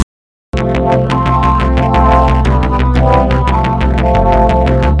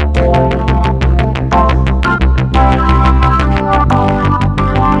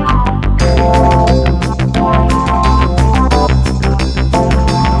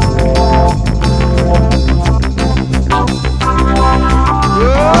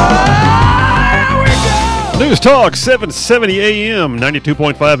News Talk 770 AM,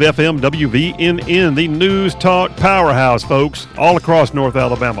 92.5 FM, WVNN, the News Talk powerhouse, folks, all across North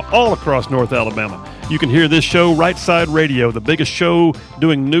Alabama, You can hear this show, Right Side Radio, the biggest show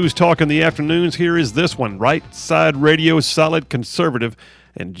doing news talk in the afternoons. Here is this one, Right Side Radio, solid, conservative,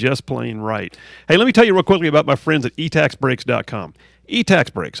 and just plain right. Hey, let me tell you real quickly about my friends at eTaxBreaks.com.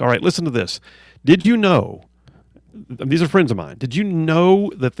 eTaxBreaks, all right, listen to this. Did you know, these are friends of mine, did you know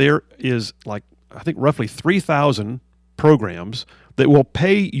that there is I think roughly 3,000 programs that will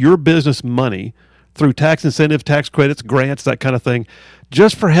pay your business money through tax incentive, tax credits, grants, that kind of thing,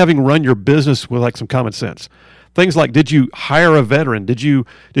 just for having run your business with some common sense. Things like, did you hire a veteran? Did you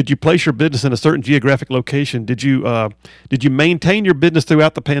place your business in a certain geographic location? Did you maintain your business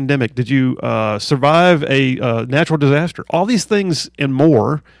throughout the pandemic? Did you survive a natural disaster? All these things and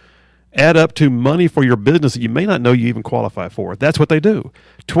more add up to money for your business that you may not know you even qualify for. That's what they do.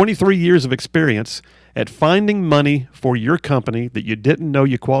 23 years of experience at finding money for your company that you didn't know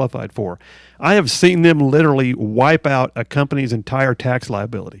you qualified for. I have seen them literally wipe out a company's entire tax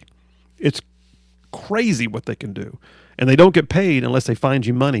liability. It's crazy what they can do. And they don't get paid unless they find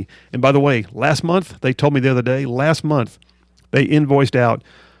you money. And by the way, last month, they told me the other day, they invoiced out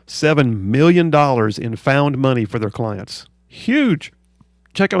 $7 million in found money for their clients. Huge.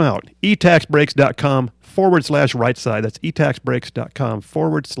 Check them out. eTaxBreaks.com/right side. That's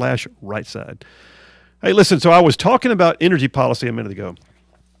eTaxBreaks.com/right side. Hey, listen, so I was talking about energy policy a minute ago.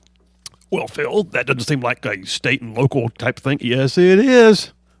 Well, Phil, that doesn't seem like a state and local type thing. Yes, it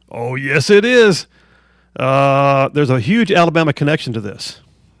is. Oh, yes, it is. There's a huge Alabama connection to this.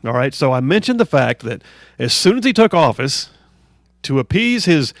 All right, so I mentioned the fact that as soon as he took office, to appease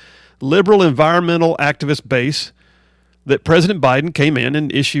his liberal environmental activist base, that President Biden came in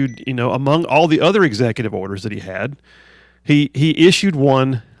and issued, among all the other executive orders that he had, he issued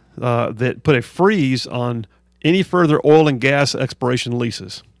one that put a freeze on any further oil and gas exploration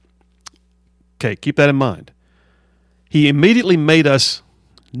leases. Okay, keep that in mind. He immediately made us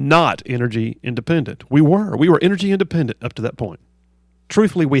not energy independent. We were energy independent up to that point.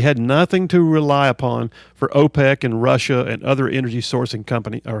 Truthfully, we had nothing to rely upon for OPEC and Russia and other energy sourcing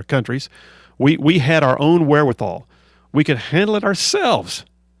countries. We had our own wherewithal. We could handle it ourselves.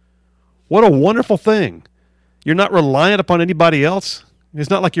 What a wonderful thing. You're not reliant upon anybody else. It's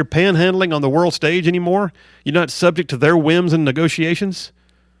not like you're panhandling on the world stage anymore. You're not subject to their whims and negotiations.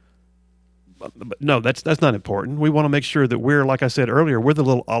 But no, that's not important. We want to make sure that we're, like I said earlier, we're the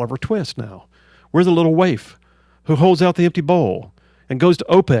little Oliver Twist now. We're the little waif who holds out the empty bowl and goes to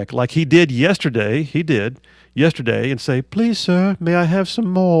OPEC like he did yesterday. And say, please, sir, may I have some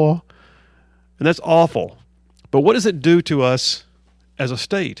more? And that's awful. But what does it do to us as a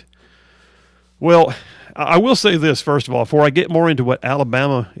state? Well, I will say this, first of all, before I get more into what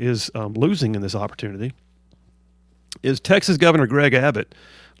Alabama is losing in this opportunity, is Texas Governor Greg Abbott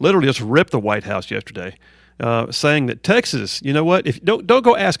literally just ripped the White House yesterday, saying that Texas, you know what? If don't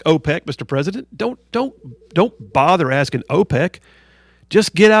go ask OPEC, Mr. President. Don't bother asking OPEC.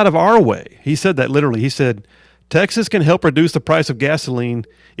 Just get out of our way. He said that literally. He said, Texas can help reduce the price of gasoline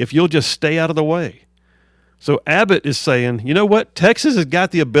if you'll just stay out of the way. So Abbott is saying, you know what? Texas has got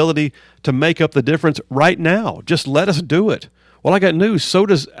the ability to make up the difference right now. Just let us do it. Well, I got news. So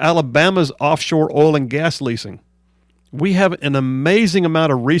does Alabama's offshore oil and gas leasing. We have an amazing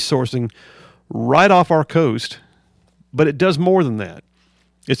amount of resourcing right off our coast, but it does more than that.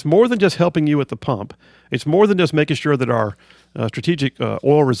 It's more than just helping you at the pump. It's more than just making sure that our strategic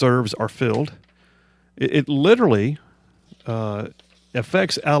oil reserves are filled. It literally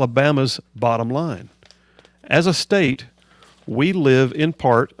affects Alabama's bottom line. As a state, we live in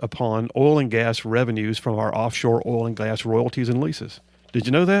part upon oil and gas revenues from our offshore oil and gas royalties and leases. Did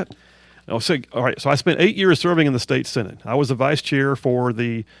you know that? All right, so I spent 8 years serving in the state Senate. I was the vice chair for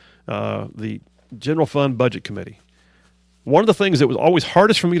the General Fund Budget Committee. One of the things that was always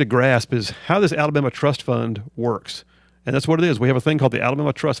hardest for me to grasp is how this Alabama Trust Fund works. And that's what it is. We have a thing called the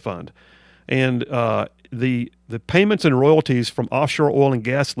Alabama Trust Fund. And the payments and royalties from offshore oil and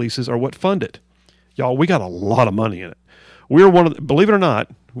gas leases are what fund it. Y'all, we got a lot of money in it. We're one of believe it or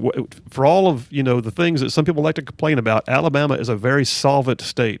not, for all of the things that some people like to complain about, Alabama is a very solvent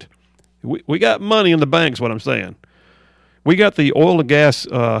state. We got money in the banks, what I'm saying. We got the oil and gas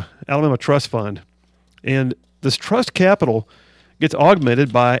Alabama Trust Fund, and this trust capital gets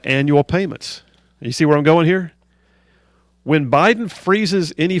augmented by annual payments. You see where I'm going here? When Biden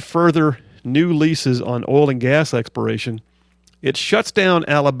freezes any further new leases on oil and gas exploration, it shuts down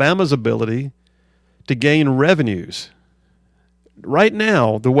Alabama's ability to gain revenues. Right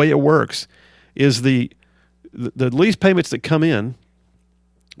now, the way it works is the lease payments that come in,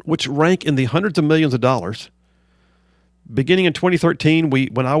 which rank in the hundreds of millions of dollars, beginning in 2013,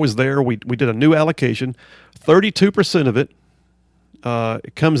 when I was there, we did a new allocation. 32% of it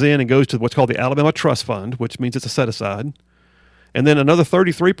comes in and goes to what's called the Alabama Trust Fund, which means it's a set-aside. And then another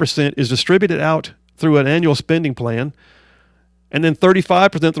 33% is distributed out through an annual spending plan. And then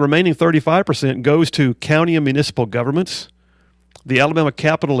 35%, the remaining 35% goes to county and municipal governments, the Alabama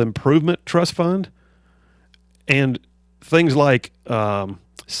Capital Improvement Trust Fund, and things like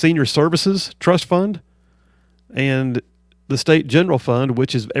Senior Services Trust Fund, and the State General Fund,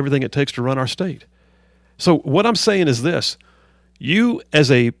 which is everything it takes to run our state. So what I'm saying is this. You,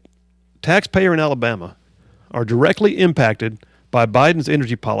 as a taxpayer in Alabama, are directly impacted by Biden's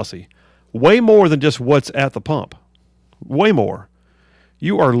energy policy, way more than just what's at the pump. Way more.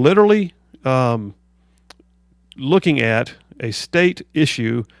 You are literally looking at a state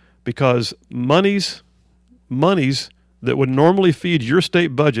issue because monies that would normally feed your state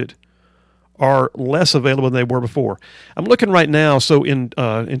budget are less available than they were before. I'm looking right now. So in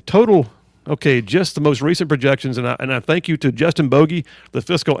total, okay, just the most recent projections, and I thank you to Justin Bogey, the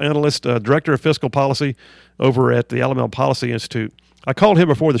fiscal analyst, director of fiscal policy over at the Alabama Policy Institute. I called him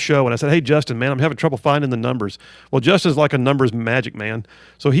before the show and I said, "Hey, Justin, man, I'm having trouble finding the numbers." Well, Justin's like a numbers magic man.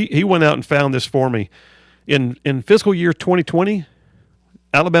 So he went out and found this for me. In fiscal year 2020,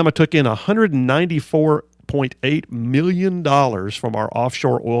 Alabama took in $194.8 million from our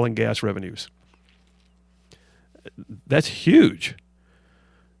offshore oil and gas revenues. That's huge.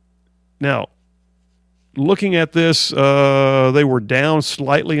 Now, looking at this, they were down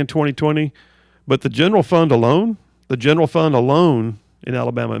slightly in 2020, but the general fund alone in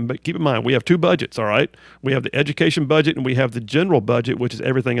Alabama, and keep in mind, we have two budgets, all right? We have the education budget and we have the general budget, which is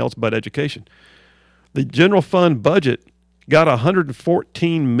everything else but education. The general fund budget got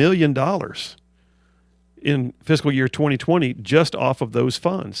 $114 million in fiscal year 2020 just off of those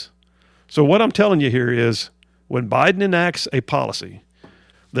funds. So what I'm telling you here is when Biden enacts a policy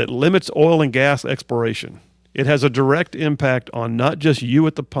that limits oil and gas exploration, it has a direct impact on not just you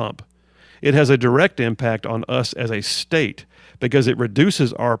at the pump. It has a direct impact on us as a state because it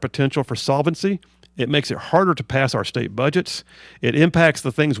reduces our potential for solvency. It makes it harder to pass our state budgets. It impacts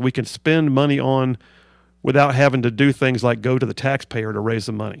the things we can spend money on without having to do things like go to the taxpayer to raise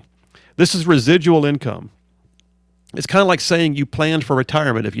the money. This is residual income. It's kind of like saying you planned for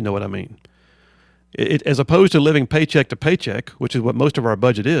retirement, if you know what I mean. As opposed to living paycheck to paycheck, which is what most of our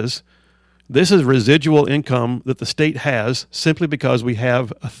budget is, this is residual income that the state has simply because we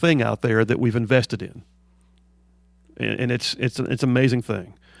have a thing out there that we've invested in. And it's an amazing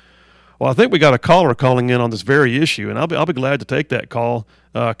thing. Well, I think we got a caller calling in on this very issue, and I'll be glad to take that call.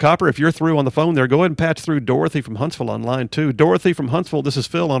 Copper, if you're through on the phone there, go ahead and patch through Dorothy from Huntsville on line 2. Dorothy from Huntsville, this is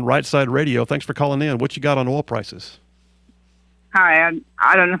Phil on Right Side Radio. Thanks for calling in. What you got on oil prices? Hi,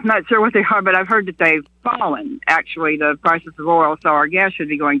 I don't know, I'm not sure what they are, but I've heard that they've fallen, actually, the prices of oil, so our gas should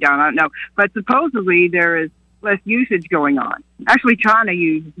be going down. I don't know. But supposedly there is less usage going on. Actually, China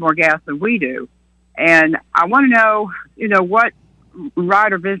uses more gas than we do. And I want to know, what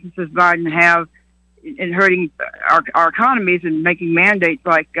right or businesses Biden have in hurting our economies and making mandates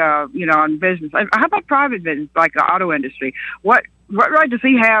like, on business. How about private business, like the auto industry? What right does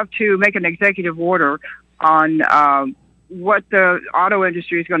he have to make an executive order on what the auto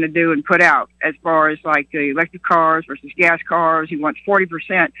industry is going to do and put out as far as like the electric cars versus gas cars? He wants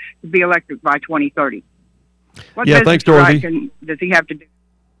 40% to be electric by 2030. What thanks, Dorothy. Does he have to do?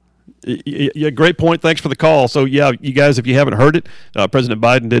 Yeah, great point. Thanks for the call. So, you guys, if you haven't heard it, President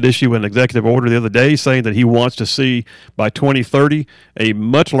Biden did issue an executive order the other day saying that he wants to see by 2030 a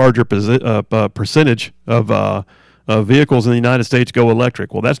much larger percentage of vehicles in the United States go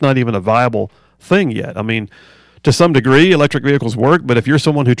electric. Well, that's not even a viable thing yet. I mean, to some degree, electric vehicles work, but if you're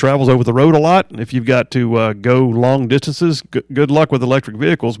someone who travels over the road a lot, if you've got to go long distances, good luck with electric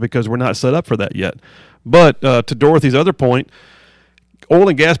vehicles because we're not set up for that yet. But to Dorothy's other point, oil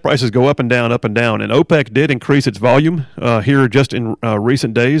and gas prices go up and down, and OPEC did increase its volume here just in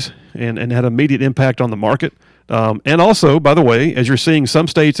recent days and had immediate impact on the market. And also, by the way, as you're seeing some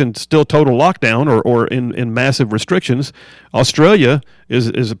states in still total lockdown or in massive restrictions, Australia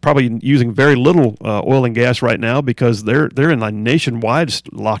is probably using very little oil and gas right now because they're in a nationwide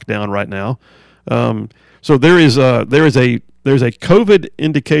lockdown right now. So there's a COVID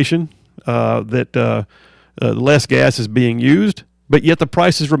indication that less gas is being used, but yet the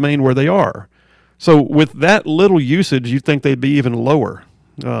prices remain where they are. So with that little usage, you'd think they'd be even lower.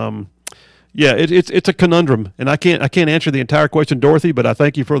 It's a conundrum, and I can't answer the entire question, Dorothy. But I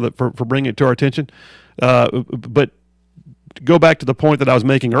thank you for bringing it to our attention. But go back to the point that I was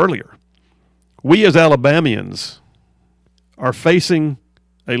making earlier. We as Alabamians are facing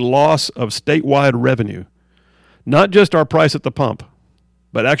a loss of statewide revenue not just our price at the pump,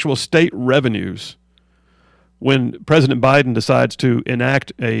 but actual state revenues, when President Biden decides to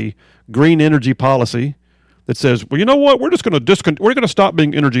enact a green energy policy that says, well, you know what, we're just going to we're going to stop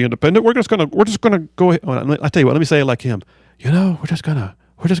being energy independent. We're just going to go ahead. I tell you what, let me say it like him. You know, we're just going to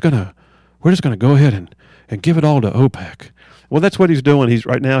go ahead and give it all to OPEC. Well, that's what he's doing.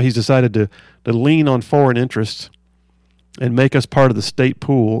 He's decided to lean on foreign interests and make us part of the state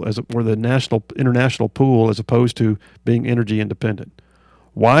pool or the international pool, as opposed to being energy independent.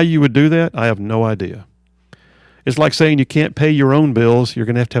 Why you would do that, I have no idea. It's like saying you can't pay your own bills. You're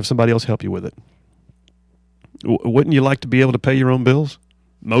going to have somebody else help you with it. Wouldn't you like to be able to pay your own bills?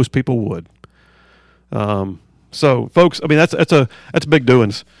 Most people would. So, folks, I mean, that's big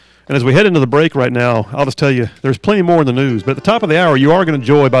doings. And as we head into the break right now, I'll just tell you, there's plenty more in the news. But at the top of the hour, you are going to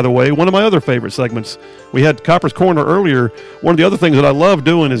enjoy, by the way, one of my other favorite segments. We had Copper's Corner earlier. One of the other things that I love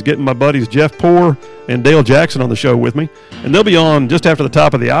doing is getting my buddies Jeff Poore and Dale Jackson on the show with me. And they'll be on just after the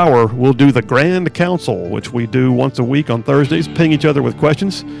top of the hour. We'll do the Grand Council, which we do once a week on Thursdays, ping each other with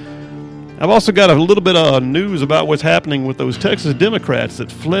questions. I've also got a little bit of news about what's happening with those Texas Democrats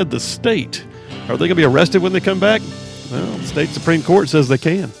that fled the state. Are they going to be arrested when they come back? Well, the state Supreme Court says they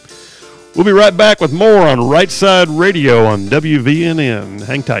can. We'll be right back with more on Right Side Radio on WVNN.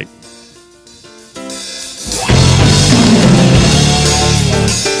 Hang tight.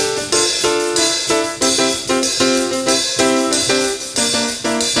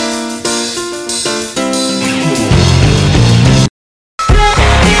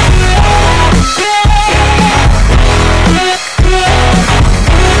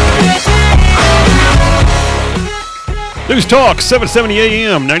 News Talk, 770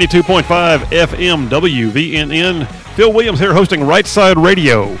 AM, 92.5 FM, WVNN. Phil Williams here hosting Right Side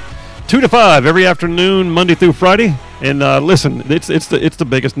Radio, 2 to 5 every afternoon, Monday through Friday. And listen, it's the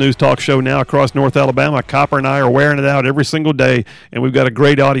biggest news talk show now across North Alabama. Copper and I are wearing it out every single day, and we've got a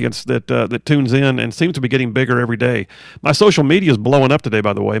great audience that tunes in and seems to be getting bigger every day. My social media is blowing up today,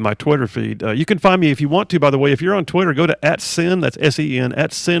 by the way, my Twitter feed. You can find me if you want to, by the way. If you're on Twitter, go to @Sin, that's S-E-N,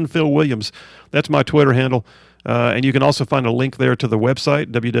 @Sin Phil Williams. That's my Twitter handle. And you can also find a link there to the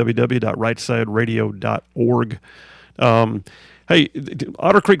website, www.rightsideradio.org. Hey,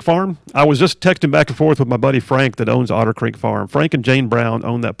 Otter Creek Farm, I was just texting back and forth with my buddy Frank that owns Otter Creek Farm. Frank and Jane Brown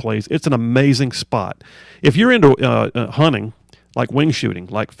own that place. It's an amazing spot. If you're into hunting, like wing shooting,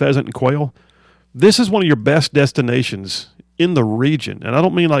 like pheasant and quail, this is one of your best destinations in the region. And I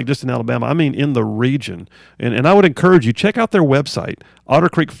don't mean like just in Alabama. I mean in the region. And I would encourage you, check out their website.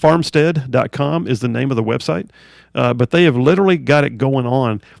 OtterCreekFarmstead.com is the name of the website. But they have literally got it going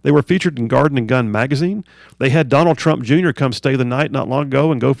on. They were featured in Garden and Gun magazine. They had Donald Trump Jr. come stay the night not long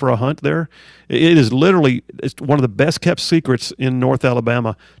ago and go for a hunt there. It's one of the best kept secrets in North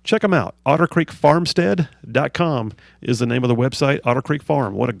Alabama. Check them out. OtterCreekFarmstead.com is the name of the website. Otter Creek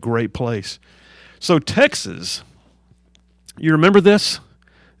Farm. What a great place. So Texas, you remember this?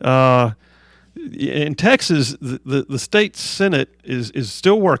 In Texas, the state Senate is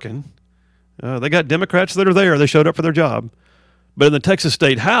still working. They got Democrats that are there. They showed up for their job. But in the Texas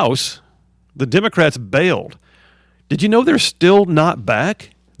State House, the Democrats bailed. Did you know they're still not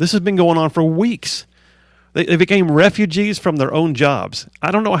back? This has been going on for weeks. They became refugees from their own jobs. I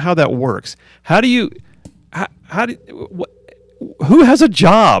don't know how that works. Who has a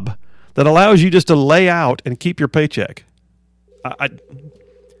job that allows you just to lay out and keep your paycheck?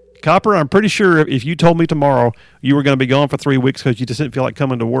 Copper, I'm pretty sure if you told me tomorrow you were going to be gone for 3 weeks because you just didn't feel like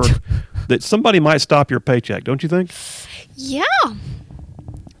coming to work, that somebody might stop your paycheck, don't you think? Yeah.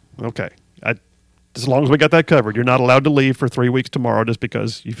 Okay. As long as we got that covered, you're not allowed to leave for 3 weeks tomorrow just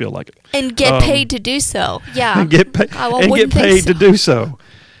because you feel like it. And get paid to do so. Yeah. And get paid to do so.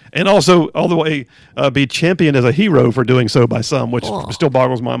 And also, all the way, be championed as a hero for doing so by some, which still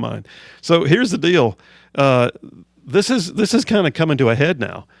boggles my mind. So here's the deal. This is kind of coming to a head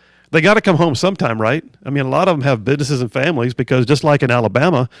now. They got to come home sometime, right? I mean, a lot of them have businesses and families because just like in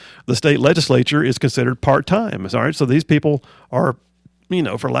Alabama, the state legislature is considered part-time. All right, so these people are,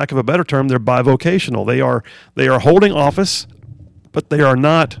 for lack of a better term, they're bivocational. They are holding office, but they are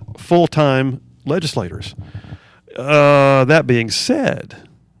not full-time legislators. That being said,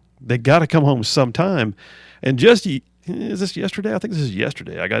 they got to come home sometime. And is this yesterday? I think this is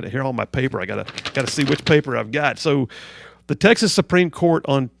yesterday. I got to hear all my paper. I got to see which paper I've got. So the Texas Supreme Court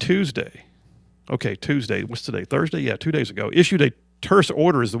on Tuesday, what's today? Thursday? Yeah, 2 days ago, issued a terse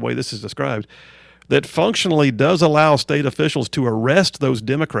order is the way this is described, that functionally does allow state officials to arrest those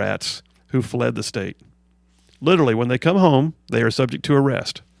Democrats who fled the state. Literally, when they come home, they are subject to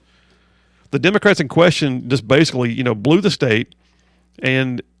arrest. The Democrats in question just basically, blew the state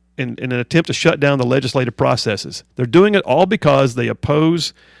and in an attempt to shut down the legislative processes. They're doing it all because they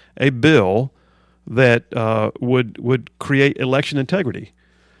oppose a bill that would create election integrity.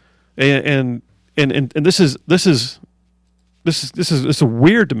 And this is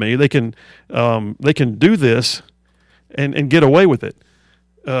weird to me. They can do this and get away with it.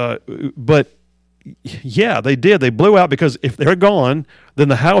 But yeah, they did. They blew out because if they're gone, then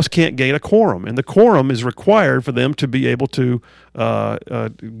the House can't gain a quorum, and the quorum is required for them to be able to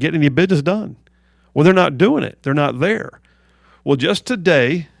get any business done. Well, they're not doing it. They're not there. Well, just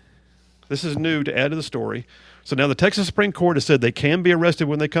today, this is new to add to the story. So now the Texas Supreme Court has said they can be arrested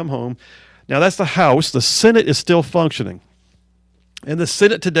when they come home. Now that's the House. The Senate is still functioning. And the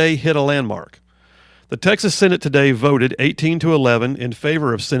Senate today hit a landmark. The Texas Senate today voted 18-11 in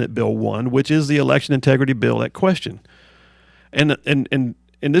favor of Senate Bill 1, which is the election integrity bill at question. And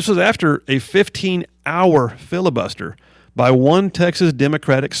this was after a 15-hour filibuster by one Texas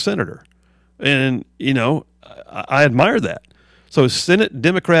Democratic senator. And, you know, I admire that. So Senate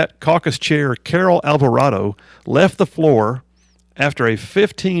Democrat Caucus Chair Carol Alvarado left the floor after a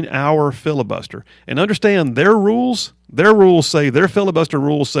 15-hour filibuster. And understand their filibuster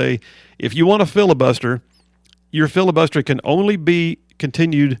rules say, if you want a filibuster, your filibuster can only be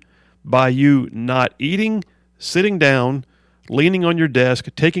continued by you not eating, sitting down, leaning on your desk,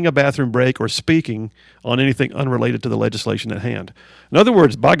 taking a bathroom break, or speaking on anything unrelated to the legislation at hand. In other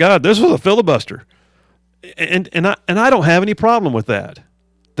words, by God, this was a filibuster. And I don't have any problem with that.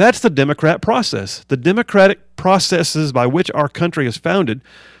 That's the Democrat process. The democratic processes by which our country is founded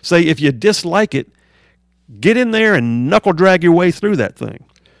say if you dislike it, get in there and knuckle drag your way through that thing.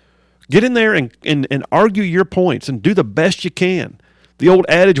 Get in there and argue your points and do the best you can. The old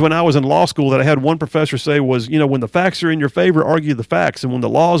adage when I was in law school that I had one professor say was, you know, when the facts are in your favor, argue the facts. And when the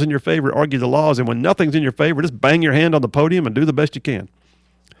law's in your favor, argue the laws. And when nothing's in your favor, just bang your hand on the podium and do the best you can.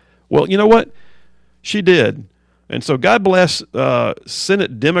 Well, you know what? She did. And so God bless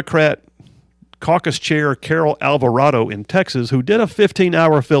Senate Democrat Caucus Chair Carol Alvarado in Texas, who did a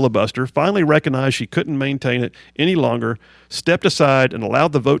 15-hour filibuster, finally recognized she couldn't maintain it any longer, stepped aside and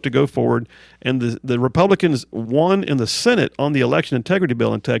allowed the vote to go forward, and the Republicans won in the Senate on the election integrity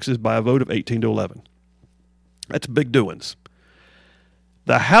bill in Texas by a vote of 18-11. That's big doings.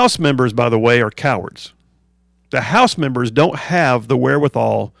 The House members, by the way, are cowards. The House members don't have the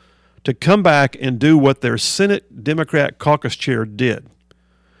wherewithal to come back and do what their Senate Democrat Caucus Chair did.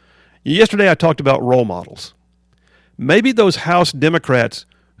 Yesterday I talked about role models. Maybe those House Democrats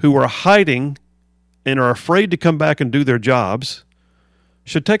who are hiding and are afraid to come back and do their jobs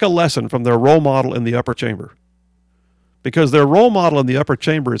should take a lesson from their role model in the upper chamber. Because their role model in the upper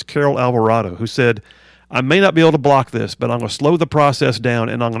chamber is Carol Alvarado, who said, I may not be able to block this, but I'm going to slow the process down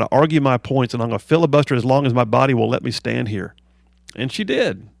and I'm going to argue my points and I'm going to filibuster as long as my body will let me stand here. And she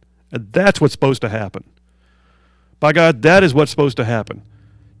did. And that's what's supposed to happen. By God, that is what's supposed to happen.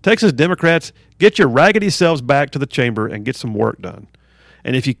 Texas Democrats, get your raggedy selves back to the chamber and get some work done.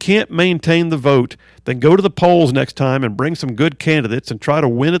 And if you can't maintain the vote, then go to the polls next time and bring some good candidates and try to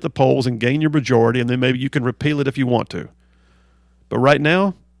win at the polls and gain your majority, and then maybe you can repeal it if you want to. But right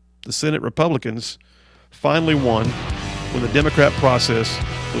now, the Senate Republicans finally won when the Democrat process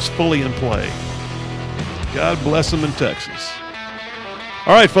was fully in play. God bless them in Texas.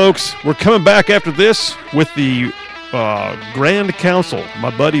 All right, folks, we're coming back after this with the Grand Council.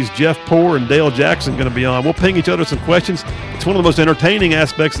 My buddies Jeff Poore and Dale Jackson going to be on. We'll ping each other some questions. It's one of the most entertaining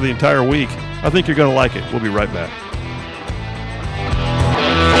aspects of the entire week. I think you're going to like it. We'll be right back.